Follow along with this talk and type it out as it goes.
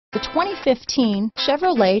The 2015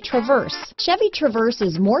 Chevrolet Traverse. Chevy Traverse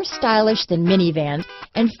is more stylish than minivans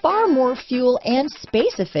and far more fuel and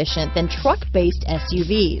space efficient than truck-based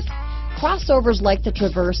SUVs. Crossovers like the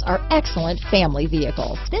Traverse are excellent family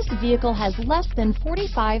vehicles. This vehicle has less than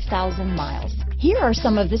 45,000 miles. Here are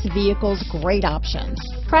some of this vehicle's great options: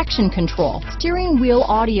 traction control, steering wheel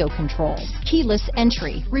audio controls, keyless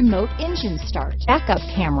entry, remote engine start, backup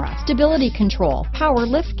camera, stability control, power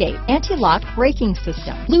liftgate, anti-lock braking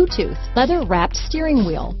system, Bluetooth, leather-wrapped steering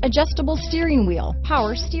wheel, adjustable steering wheel,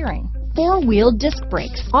 power steering, four-wheel disc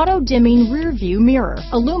brakes, auto-dimming rear-view mirror,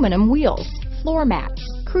 aluminum wheels, floor mats,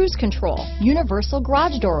 cruise control, universal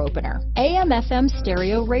garage door opener, AM/FM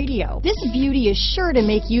stereo radio. This beauty is sure to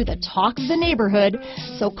make you the talk of the neighborhood,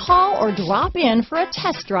 so call or drop in for a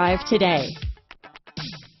test drive today.